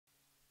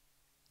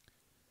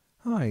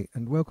Hi,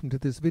 and welcome to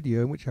this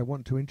video in which I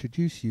want to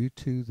introduce you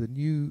to the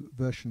new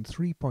version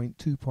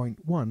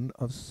 3.2.1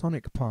 of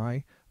Sonic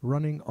Pi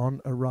running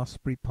on a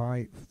Raspberry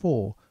Pi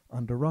 4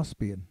 under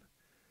Raspbian.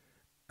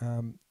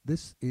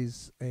 This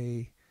is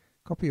a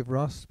copy of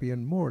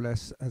Raspbian more or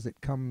less as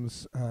it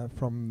comes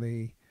from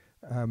the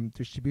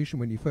distribution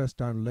when you first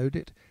download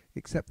it,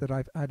 except that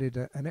I've added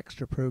an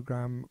extra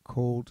program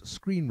called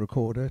Screen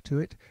Recorder to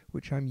it,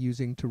 which I'm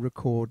using to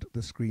record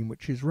the screen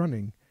which is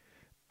running.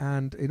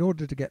 And in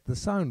order to get the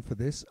sound for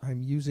this,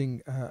 I'm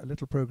using a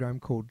little program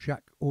called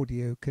Jack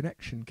Audio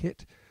Connection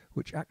Kit,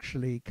 which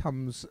actually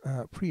comes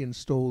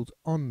pre-installed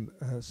on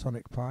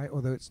Sonic Pi,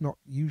 although it's not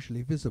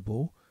usually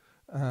visible.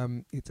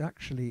 It's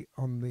actually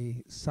on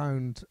the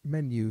sound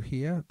menu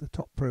here, the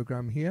top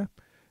program here,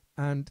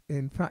 and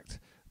in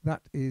fact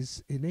that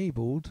is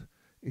enabled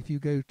if you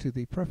go to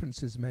the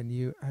Preferences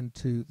menu and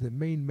to the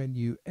main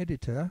menu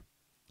editor.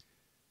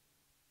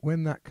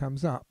 When that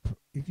comes up,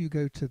 if you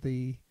go to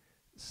the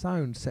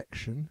sound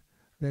section,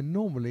 then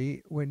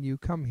normally when you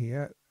come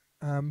here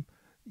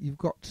you've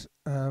got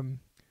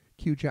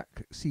QJack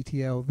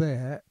CTL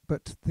there,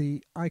 but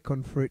the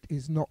icon for it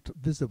is not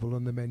visible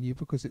on the menu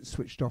because it's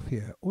switched off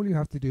here. All you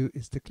have to do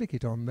is to click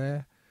it on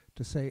there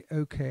to say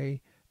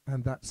OK,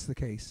 and that's the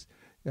case.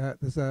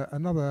 There's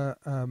another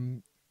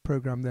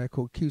program there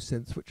called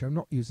QSynth, which I'm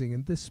not using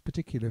in this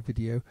particular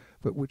video,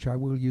 but which I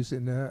will use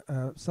in a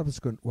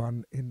subsequent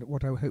one in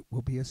what I hope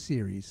will be a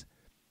series.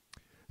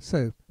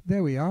 So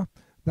there we are,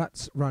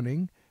 that's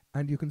running,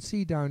 and you can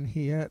see down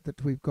here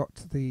that we've got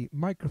the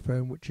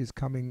microphone which is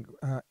coming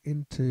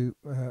into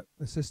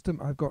the system.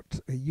 I've got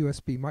a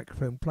USB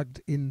microphone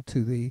plugged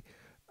into the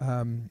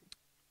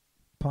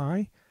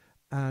Pi,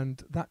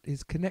 and that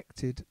is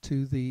connected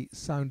to the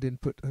sound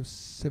input of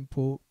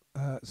Simple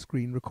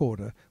Screen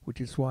Recorder, which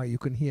is why you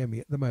can hear me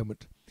at the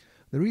moment.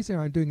 The reason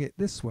I'm doing it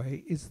this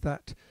way is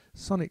that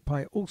Sonic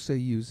Pi also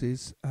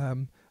uses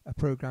a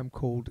program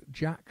called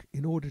Jack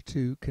in order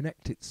to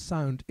connect its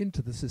sound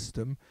into the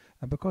system,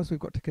 and because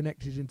we've got to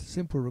connect it into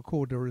Simple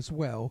Recorder as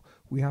well,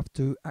 we have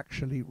to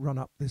actually run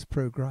up this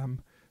program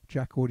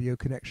Jack Audio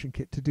Connection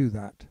Kit to do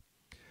that.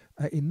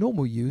 In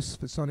normal use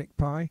for Sonic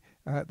Pi,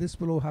 this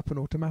will all happen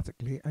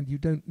automatically and you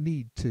don't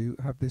need to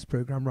have this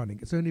program running.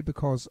 It's only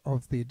because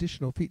of the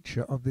additional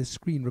feature of this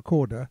screen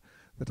recorder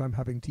that I'm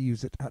having to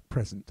use it at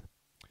present.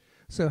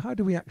 So how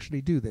do we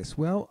actually do this?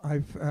 Well,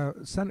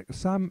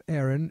 Sam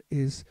Aaron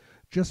is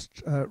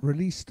just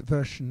released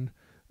version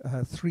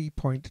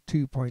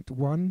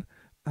 3.2.1,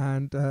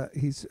 and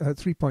he's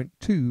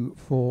 3.2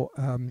 for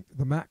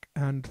the Mac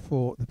and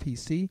for the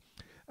PC,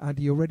 and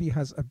he already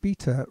has a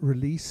beta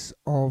release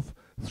of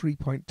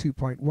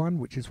 3.2.1,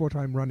 which is what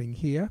I'm running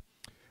here.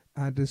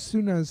 And as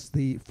soon as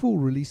the full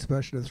release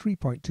version of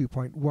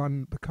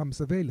 3.2.1 becomes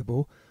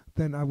available,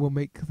 then I will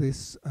make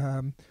this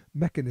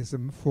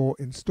mechanism for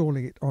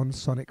installing it on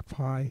Sonic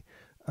Pi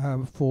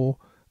 4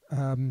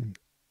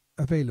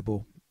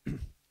 available.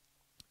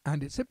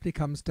 And it simply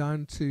comes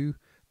down to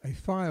a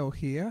file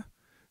here,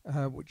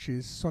 which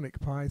is Sonic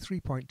Pi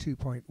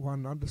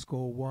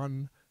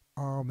 3.2.1_1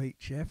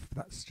 ARMHF.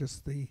 That's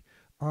just the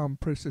ARM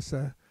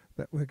processor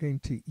that we're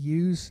going to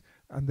use,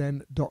 and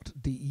then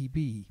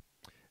 .deb.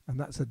 And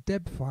that's a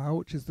deb file,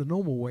 which is the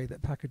normal way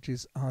that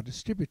packages are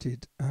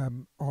distributed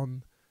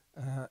on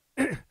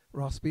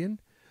Raspbian.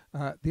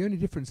 The only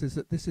difference is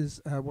that this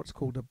is what's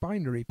called a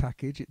binary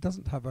package. It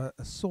doesn't have a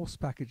source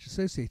package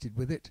associated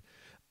with it,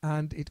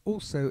 and it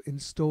also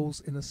installs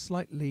in a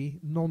slightly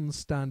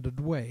non-standard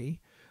way,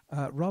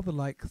 rather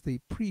like the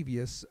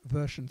previous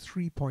version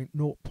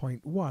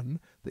 3.0.1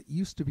 that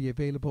used to be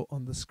available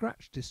on the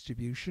Scratch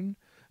distribution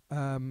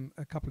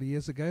a couple of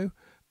years ago.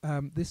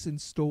 This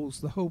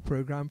installs the whole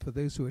program, for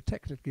those who are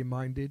technically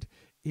minded,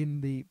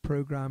 in the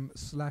program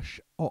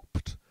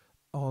 /opt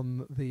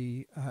on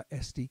the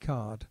SD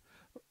card,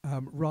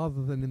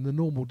 rather than in the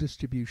normal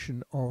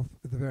distribution of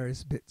the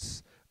various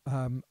bits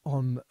on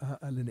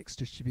a Linux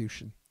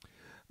distribution.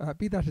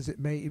 Be that as it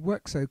may, it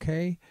works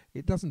okay,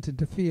 it doesn't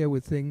interfere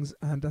with things,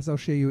 and as I'll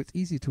show you, it's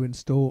easy to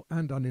install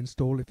and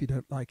uninstall if you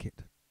don't like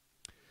it.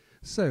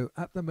 So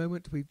at the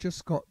moment we've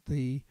just got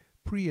the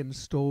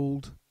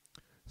pre-installed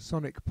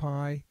Sonic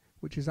Pi,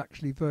 which is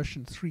actually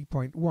version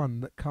 3.1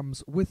 that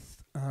comes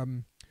with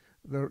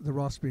the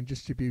Raspbian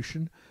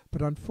distribution,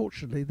 but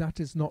unfortunately that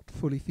is not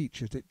fully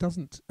featured. It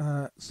doesn't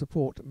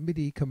support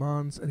MIDI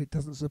commands, and it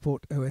doesn't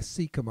support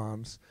OSC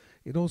commands.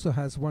 It also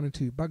has one or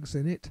two bugs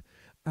in it,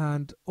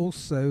 and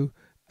also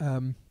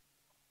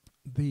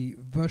the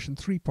version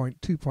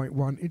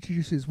 3.2.1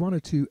 introduces one or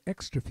two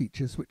extra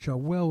features which are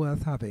well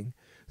worth having.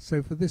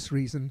 So for this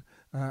reason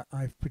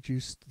I've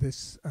produced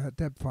this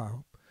deb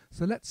file.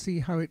 So let's see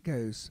how it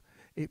goes.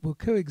 It will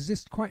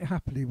coexist quite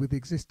happily with the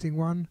existing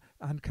one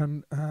and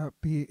can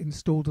be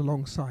installed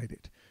alongside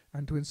it.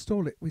 And to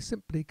install it, we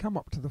simply come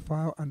up to the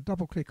file and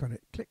double click on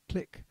it. Click,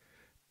 click,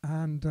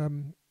 and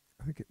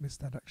I think it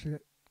missed that actually.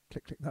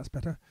 Click, click, that's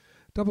better.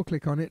 Double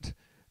click on it,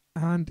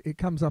 and it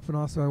comes up and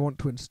asks if I want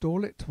to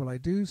install it. Well, I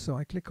do, so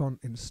I click on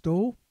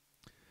install.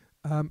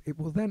 It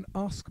will then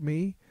ask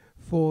me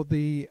for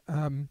the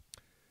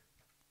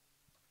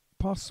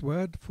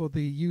password for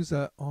the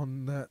user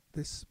on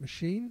this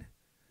machine.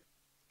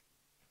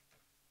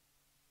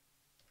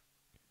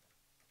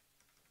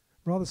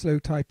 Rather slow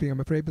typing, I'm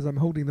afraid, because I'm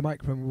holding the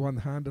microphone with one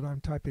hand and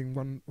I'm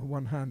typing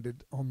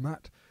one-handed on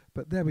that.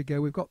 But there we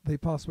go, we've got the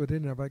password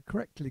in, and if I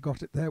correctly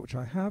got it there, which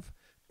I have,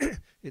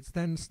 it's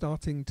then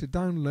starting to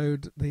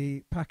download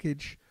the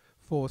package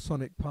for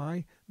Sonic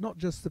Pi. Not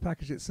just the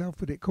package itself,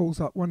 but it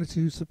calls up one or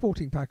two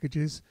supporting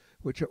packages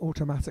which are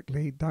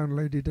automatically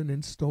downloaded and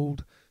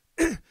installed.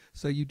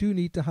 So you do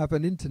need to have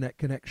an internet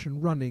connection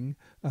running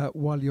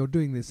while you're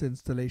doing this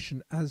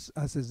installation, as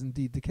is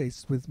indeed the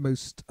case with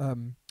most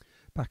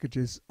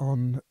packages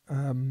on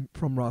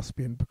from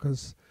Raspbian,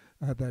 because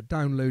they're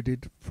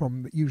downloaded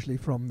usually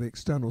from the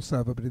external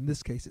server, but in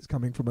this case it's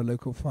coming from a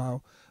local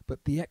file,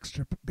 but the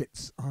extra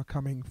bits are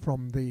coming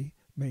from the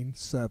main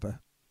server.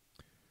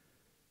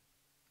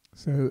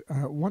 So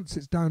once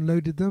it's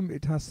downloaded them,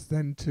 it has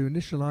then to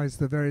initialize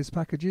the various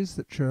packages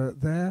that are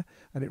there,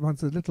 and it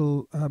runs a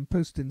little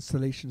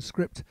post-installation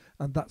script,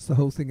 and that's the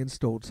whole thing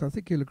installed. So I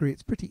think you'll agree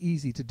it's pretty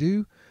easy to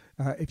do.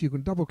 If you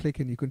can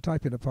double-click and you can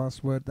type in a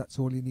password, that's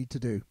all you need to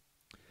do.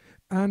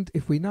 And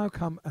if we now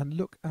come and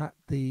look at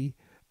the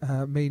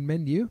main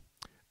menu,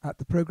 at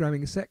the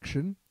programming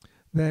section,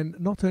 then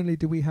not only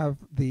do we have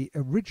the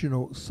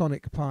original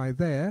Sonic Pi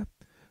there,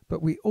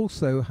 but we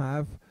also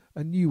have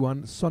a new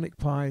one, Sonic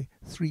Pi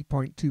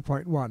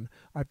 3.2.1.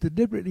 I've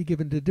deliberately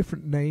given it a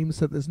different name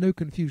so there's no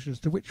confusion as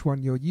to which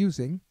one you're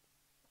using.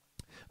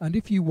 And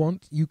if you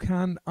want, you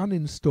can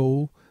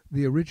uninstall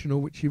the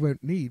original, which you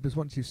won't need, because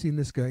once you've seen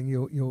this going,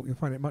 you'll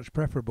find it much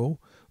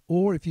preferable.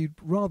 Or if you'd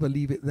rather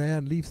leave it there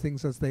and leave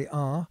things as they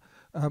are,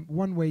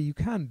 one way you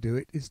can do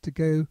it is to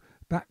go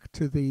back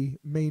to the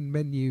main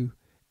menu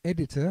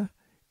editor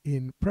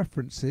in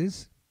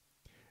Preferences.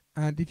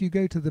 And if you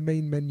go to the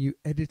main menu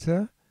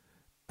editor,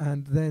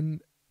 and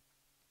then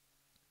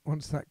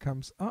once that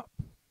comes up,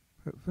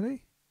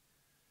 hopefully,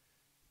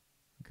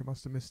 I think I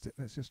must have missed it.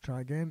 Let's just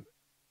try again.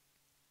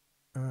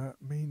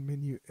 Main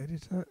menu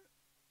editor.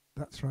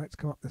 That's right, it's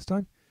come up this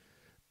time.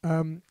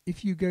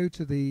 If you go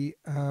to the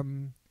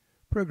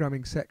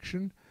programming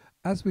section,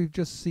 as we've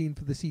just seen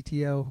for the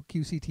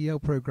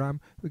QCTL program,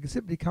 we can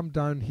simply come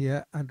down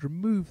here and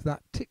remove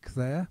that tick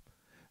there,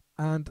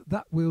 and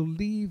that will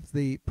leave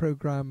the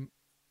program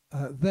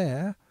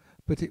there,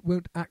 but it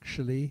won't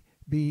actually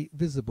be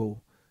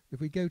visible. If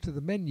we go to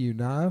the menu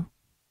now,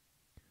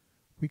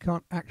 we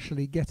can't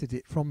actually get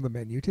it from the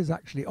menu. It is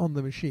actually on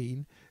the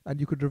machine, and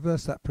you could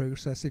reverse that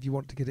process if you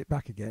want to get it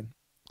back again.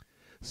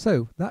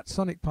 So that's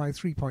Sonic Pi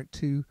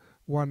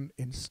 3.2.1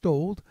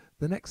 installed.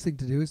 The next thing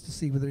to do is to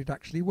see whether it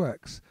actually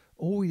works.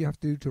 All you have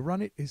to do to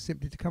run it is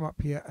simply to come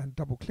up here and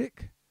double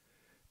click,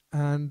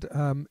 and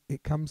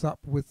it comes up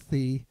with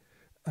the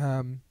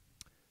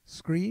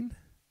screen,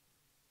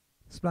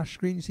 splash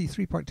screen. You see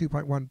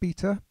 3.2.1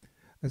 beta.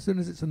 As soon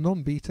as it's a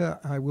non-beta,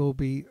 I will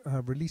be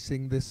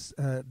releasing this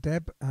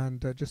deb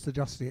and just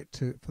adjusting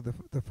it for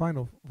the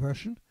final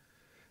version.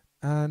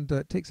 And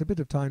it takes a bit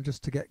of time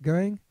just to get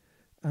going,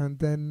 and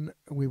then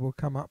we will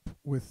come up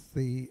with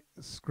the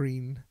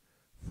screen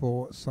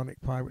for Sonic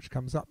Pi, which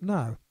comes up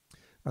now.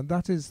 And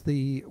that is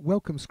the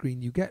welcome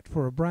screen you get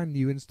for a brand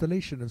new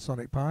installation of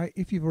Sonic Pi.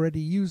 If you've already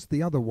used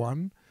the other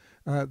one,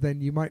 then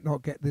you might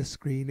not get this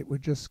screen. It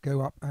would just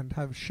go up and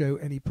show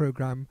any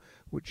program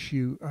which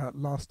you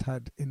last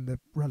had in the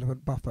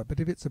relevant buffer.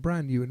 But if it's a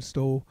brand new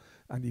install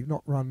and you've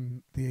not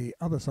run the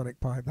other Sonic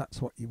Pi,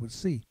 that's what you would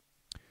see.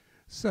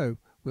 So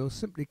we'll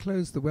simply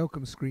close the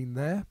welcome screen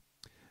there.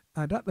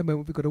 And at the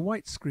moment we've got a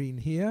white screen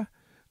here,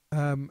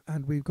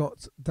 and we've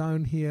got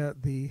down here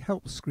the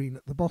help screen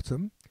at the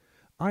bottom.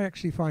 I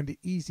actually find it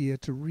easier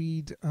to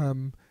read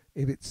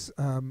if it's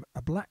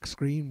a black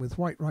screen with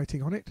white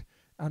writing on it.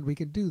 And we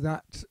can do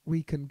that.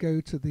 We can go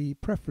to the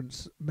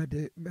preference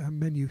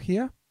menu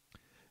here,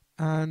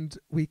 and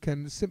we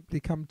can simply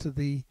come to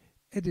the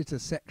editor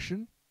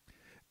section,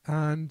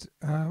 and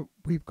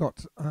we've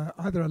got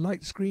either a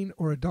light screen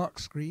or a dark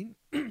screen.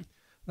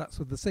 That's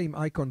with the same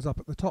icons up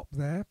at the top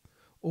there,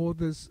 or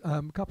there's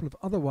a couple of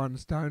other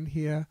ones down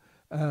here,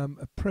 a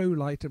Pro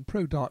Light and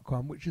Pro Dark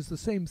one, which is the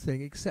same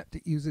thing except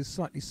it uses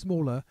slightly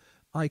smaller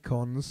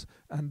icons,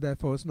 and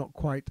therefore it's not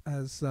quite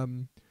as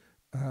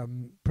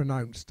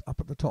pronounced up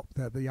at the top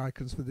there, the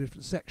icons for the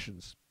different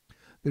sections.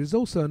 There is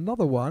also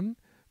another one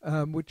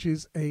which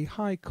is a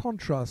high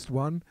contrast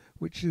one,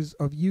 which is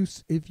of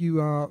use if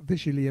you are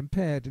visually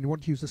impaired and you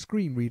want to use a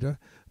screen reader.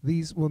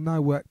 These will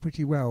now work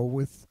pretty well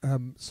with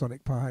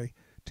Sonic Pi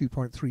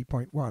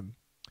 2.3.1.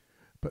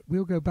 But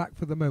we'll go back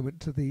for the moment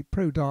to the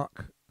Pro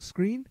Dark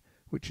screen,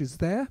 which is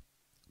there.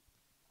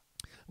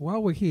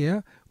 While we're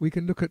here, we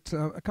can look at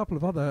a couple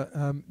of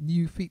other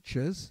new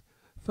features.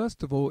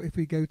 First of all, if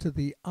we go to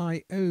the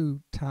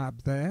I/O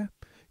tab there,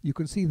 you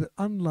can see that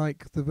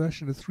unlike the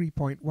version of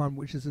 3.1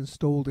 which is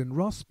installed in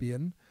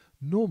Raspbian,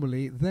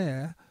 normally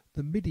there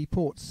the Midi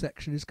Ports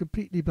section is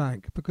completely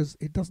blank because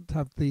it doesn't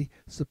have the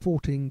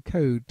supporting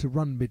code to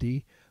run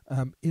MIDI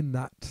in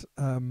that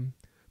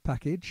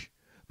package.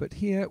 But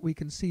here we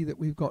can see that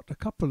we've got a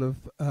couple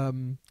of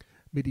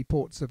MIDI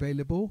ports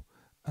available,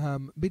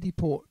 MIDI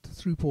port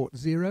through port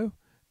 0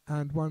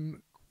 and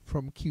one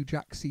from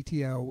QJack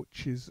CTL,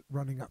 which is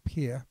running up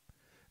here,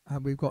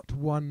 and we've got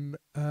one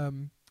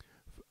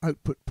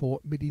output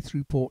port MIDI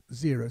through port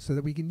 0, so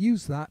that we can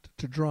use that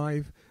to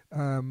drive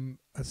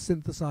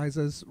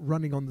synthesizers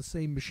running on the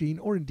same machine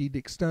or indeed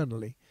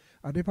externally.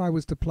 And if I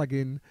was to plug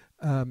in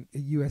a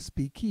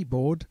USB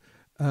keyboard,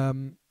 a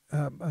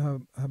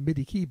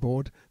MIDI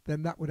keyboard,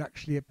 then that would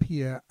actually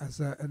appear as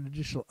an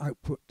additional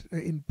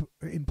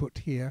input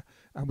here,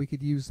 and we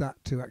could use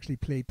that to actually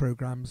play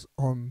programs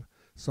on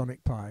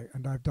Sonic Pi,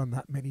 and I've done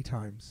that many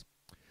times.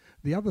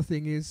 The other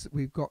thing is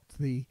we've got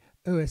the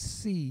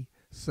Osc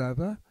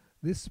Server.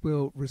 This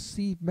will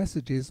receive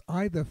messages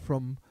either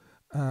from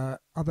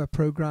other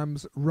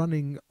programs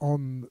running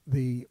on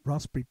the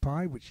Raspberry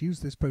Pi which use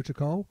this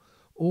protocol,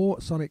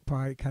 or Sonic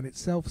Pi can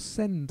itself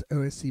send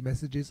OSC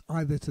messages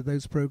either to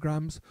those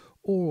programs,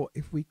 or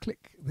if we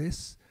click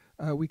this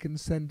we can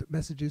send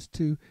messages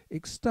to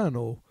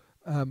external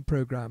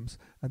programs.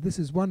 And this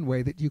is one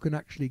way that you can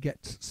actually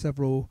get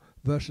several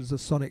versions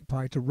of Sonic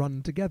Pi to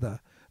run together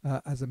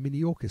as a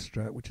mini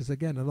orchestra, which is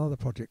again another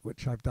project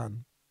which I've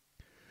done.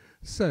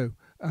 So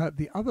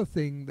the other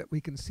thing that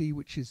we can see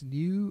which is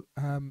new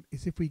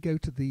is if we go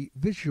to the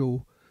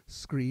visual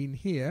screen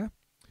here.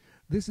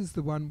 This is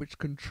the one which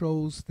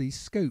controls the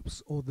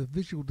scopes or the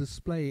visual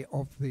display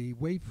of the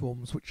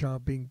waveforms which are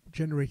being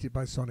generated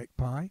by Sonic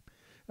Pi.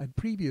 And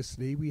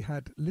previously we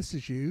had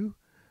Lissajou,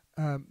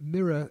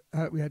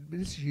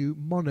 Lissajou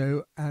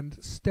mono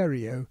and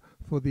stereo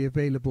for the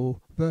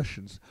available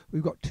versions.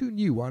 We've got two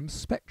new ones,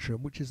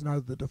 Spectrum, which is now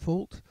the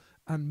default,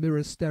 and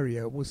Mirror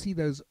Stereo. We'll see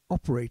those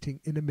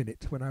operating in a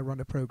minute when I run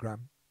a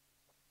program.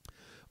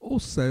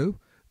 Also,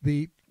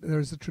 there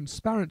is a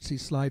transparency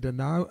slider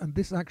now, and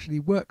this actually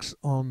works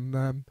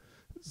on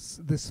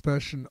this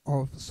version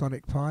of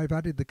Sonic Pi. I've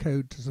added the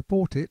code to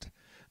support it.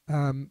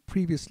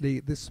 Previously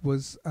this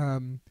was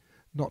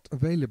not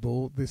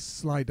available, this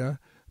slider,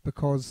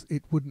 because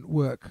it wouldn't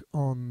work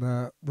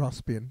on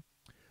Raspbian,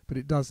 but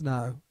it does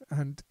now,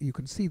 and you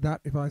can see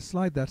that if I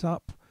slide that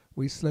up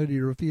we slowly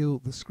reveal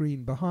the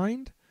screen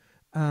behind.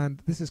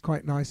 And this is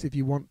quite nice if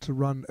you want to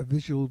run a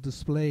visual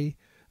display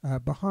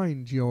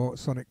behind your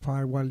Sonic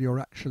Pi while you're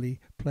actually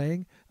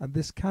playing, and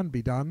this can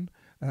be done.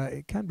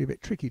 It can be a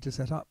bit tricky to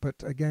set up, but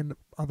again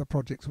other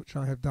projects which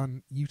I have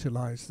done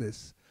utilize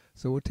this.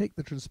 So we'll take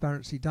the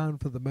transparency down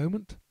for the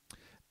moment,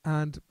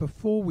 and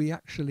before we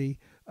actually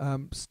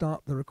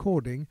start the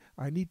recording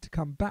I need to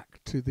come back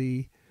to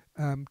the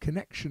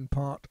connection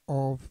part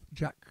of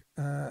Jack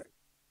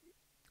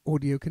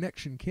Audio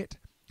Connection Kit,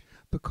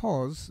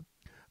 because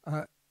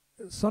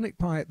Sonic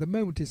Pi at the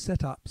moment is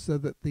set up so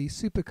that the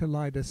Super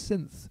Collider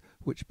synth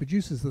which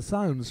produces the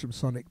sounds from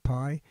Sonic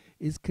Pi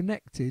is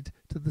connected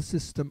to the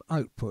system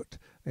output.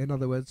 In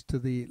other words, to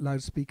the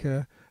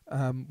loudspeaker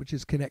which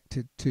is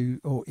connected to,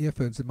 or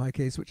earphones in my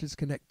case, which is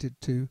connected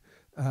to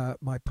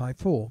my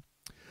Pi4.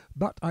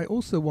 But I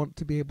also want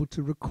to be able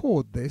to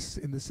record this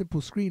in the simple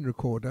screen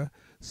recorder,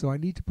 so I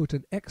need to put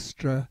an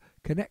extra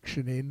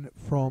connection in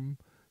from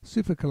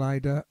Super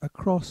Collider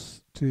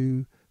across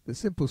to the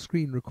simple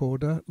screen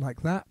recorder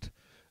like that.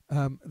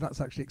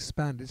 That's actually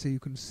expanded, so you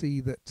can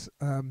see that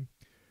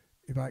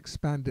if I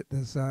expand it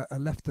there's a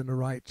left and a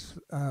right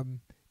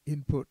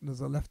input, and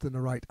there's a left and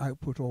a right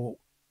output, or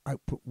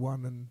output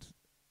 1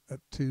 and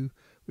 2,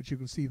 which you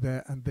can see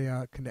there, and they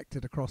are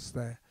connected across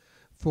there.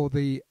 For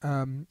the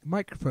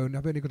microphone,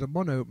 I've only got a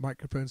mono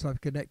microphone, so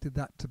I've connected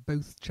that to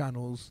both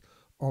channels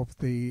of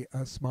the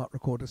smart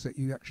recorder, so that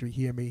you actually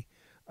hear me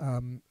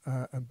and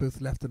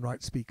both left and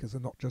right speakers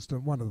and not just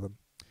on one of them.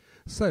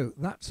 So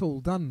that's all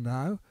done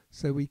now,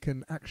 so we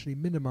can actually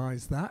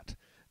minimize that,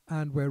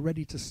 and we're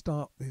ready to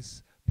start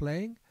this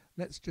playing.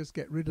 Let's just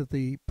get rid of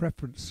the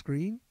preference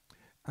screen,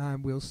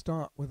 and we'll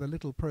start with a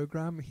little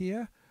program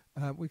here.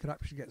 We could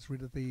actually get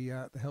rid of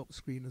the help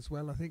screen as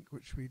well, I think,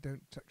 which we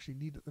don't actually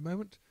need at the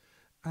moment.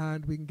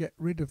 And we can get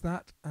rid of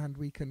that, and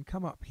we can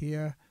come up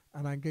here,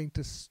 and I'm going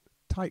to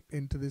type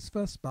into this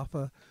first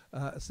buffer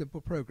a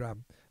simple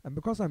program. And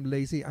because I'm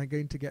lazy, I'm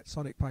going to get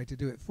Sonic Pi to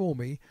do it for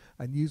me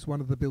and use one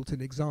of the built-in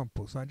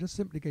examples. So I'm just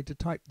simply going to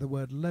type the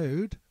word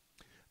load,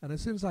 and as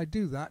soon as I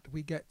do that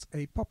we get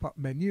a pop-up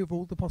menu of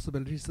all the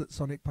possibilities that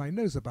Sonic Pi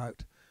knows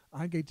about.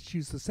 I'm going to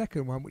choose the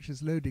second one, which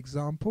is load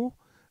example,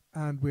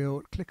 and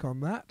we'll click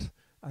on that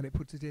and it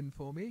puts it in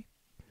for me.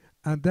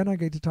 And then I'm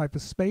going to type a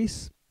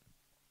space,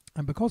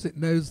 and because it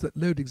knows that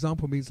load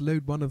example means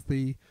load one of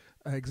the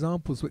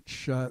examples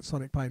which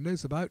Sonic Pi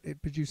knows about,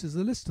 it produces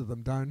a list of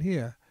them down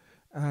here,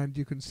 and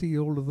you can see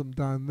all of them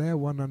down there,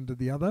 one under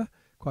the other,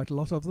 quite a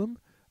lot of them.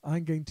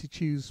 I'm going to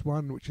choose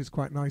one which is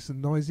quite nice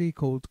and noisy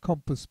called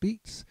Compass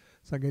Beats,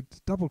 so I'm going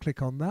to double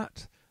click on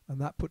that, and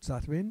that puts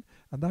that in,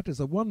 and that is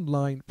a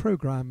one-line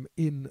program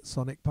in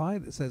Sonic Pi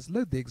that says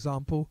load the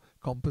example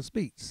Compass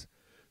Beats.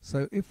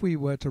 So if we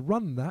were to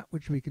run that,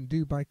 which we can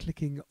do by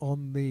clicking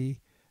on the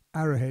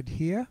arrowhead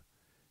here,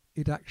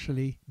 it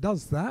actually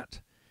does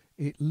that.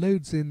 It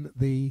loads in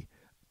the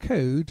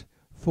code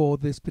for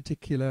this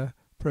particular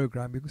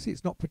program. You can see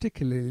it's not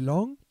particularly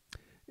long.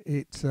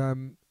 It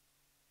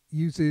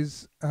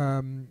uses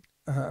a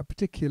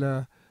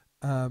particular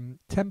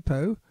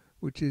tempo,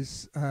 which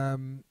is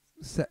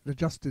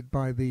adjusted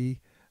by the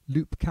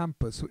loop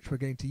campus, which we're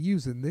going to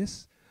use in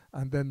this.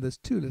 And then there's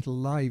two little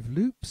live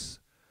loops,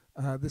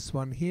 this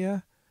one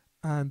here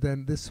and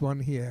then this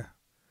one here,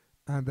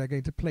 and they're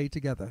going to play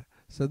together.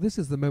 So this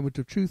is the moment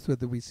of truth,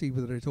 whether we see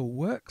whether it all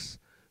works.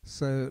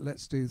 So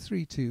let's do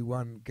 3, 2,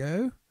 1,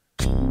 go.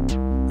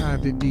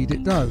 And indeed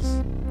it does.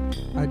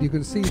 And you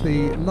can see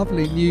the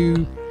lovely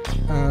new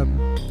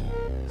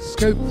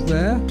scope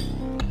there,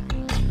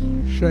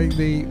 showing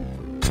the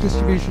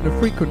distribution of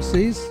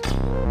frequencies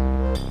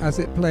as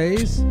it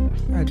plays,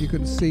 and you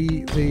can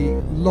see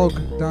the log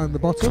down the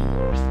bottom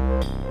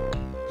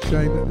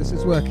showing that this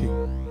is working.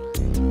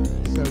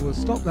 So we'll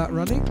stop that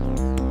running,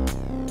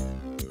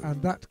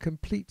 and that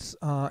completes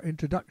our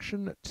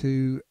introduction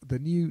to the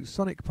new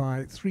Sonic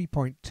Pi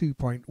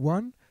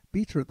 3.2.1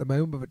 beta at the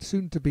moment, but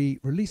soon to be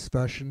release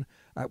version,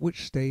 at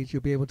which stage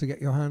you'll be able to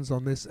get your hands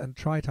on this and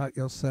try it out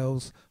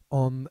yourselves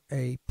on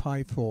a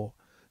Pi 4.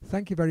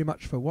 Thank you very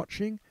much for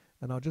watching,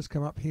 and I'll just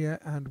come up here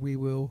and we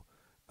will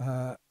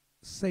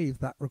save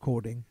that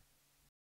recording.